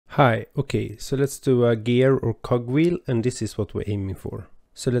Hi, okay, so let's do a gear or cog wheel, and this is what we're aiming for.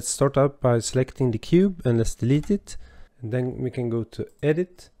 So let's start out by selecting the cube and let's delete it. And then we can go to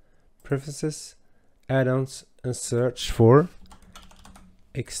Edit, Preferences, Add-ons, and search for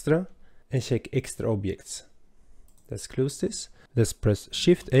Extra and check Extra Objects. Let's close this. Let's press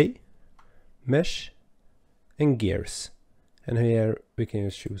Shift A, Mesh, and Gears. And here we can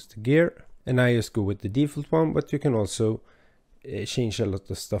just choose the gear. And I just go with the default one, but you can also change a lot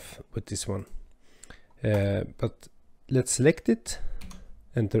of stuff with this one. But let's select it,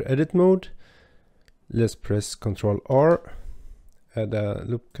 enter edit mode. Let's press Ctrl R, add a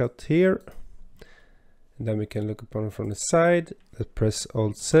loop cut here. And then we can look upon it from the side. Let's press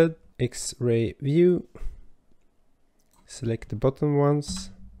Alt Z, X-ray view. Select the bottom ones,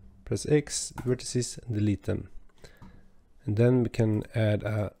 press X, vertices, and delete them. And then we can add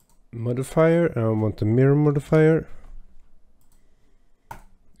a modifier. I want a mirror modifier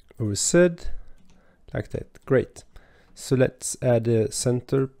over Z, like that. Great. So let's add a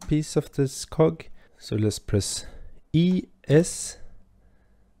center piece of this cog. So let's press E, S,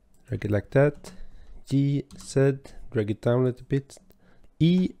 drag it like that. G, Z, drag it down a little bit.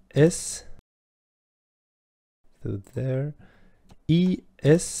 E, S, so there. E,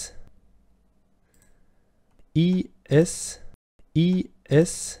 S, E, S, E,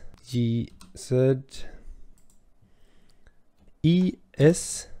 S, G, Z, E,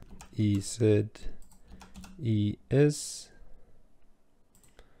 S, E, Z, E, S,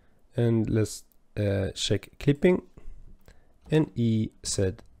 and let's check clipping, and E,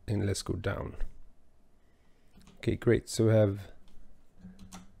 Z, and let's go down. Okay, great. So we have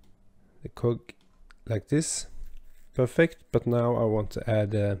the cog like this. Perfect. But now I want to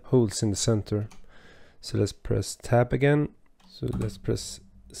add holes in the center. So let's press Tab again. So let's press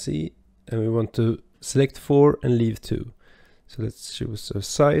C, and we want to select 4 and leave 2. So let's choose the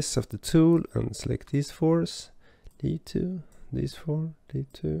size of the tool and select these 4s. Leave 2, these 4,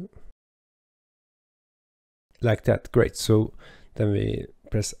 leave 2. Like that. Great. So then we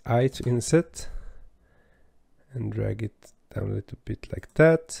press I to inset and drag it down a little bit like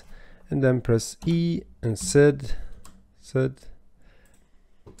that. And then press E and Z, Z.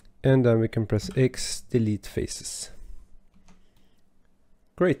 And then we can press X, delete faces.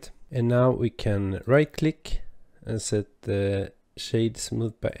 Great. And now we can right click and set the shade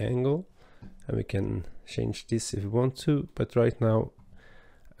smooth by angle. And we can change this if we want to. But right now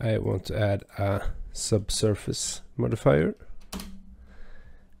I want to add a subsurface modifier.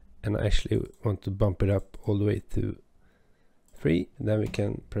 And I actually want to bump it up all the way to 3. And then we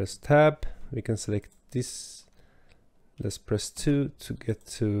can press Tab. We can select this. Let's press 2 to get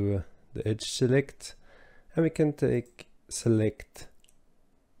to the edge select. And we can select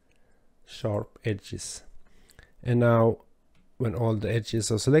sharp edges. And now when all the edges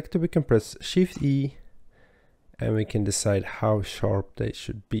are selected, we can press Shift E and we can decide how sharp they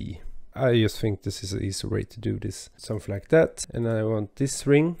should be. I just think this is an easy way to do this. Something like that. And I want this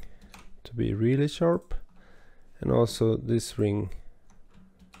ring to be really sharp, and also this ring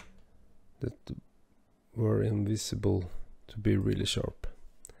that were invisible to be really sharp,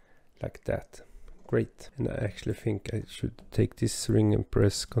 like that. Great. And I actually think I should take this ring and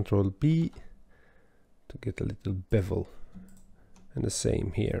press Ctrl B to get a little bevel, and the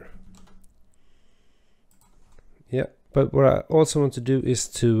same here. Yeah, but what I also want to do is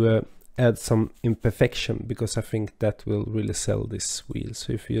to add some imperfection, because I think that will really sell this wheel.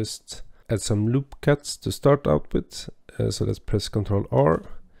 So if you just add some loop cuts to start out with, so let's press Ctrl R.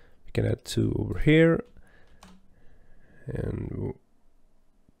 We can add 2 over here and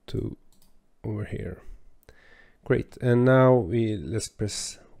 2 over here. Great. And now let's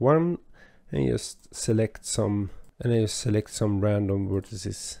press 1 and just select some, and I just select some random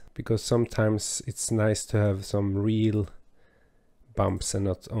vertices, because sometimes it's nice to have some real bumps and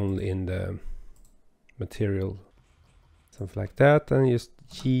not only in the material. Something like that. And just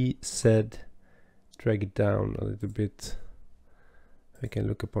G, Z, drag it down a little bit. We can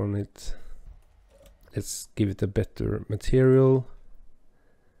look upon it. Let's give it a better material.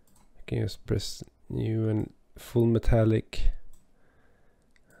 I can just press new and full metallic,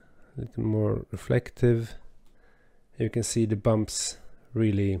 a little more reflective. You can see the bumps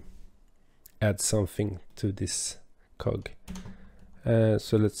really add something to this cog.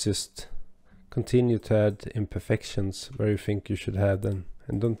 So let's just continue to add imperfections where you think you should have them,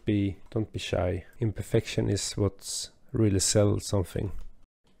 and don't be shy. Imperfection is what's really sells something.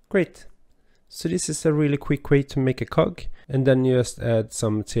 Great. So this is a really quick way to make a cog, and then you just add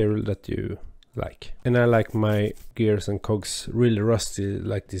some material that you like. And I like my gears and cogs really rusty,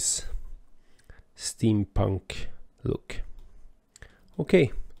 like this steampunk look.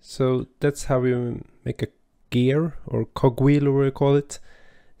 Okay, So that's how we make a gear or cogwheel, or what we call it.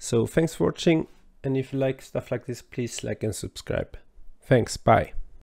 So thanks for watching, and if you like stuff like this, please like and subscribe. Thanks, bye.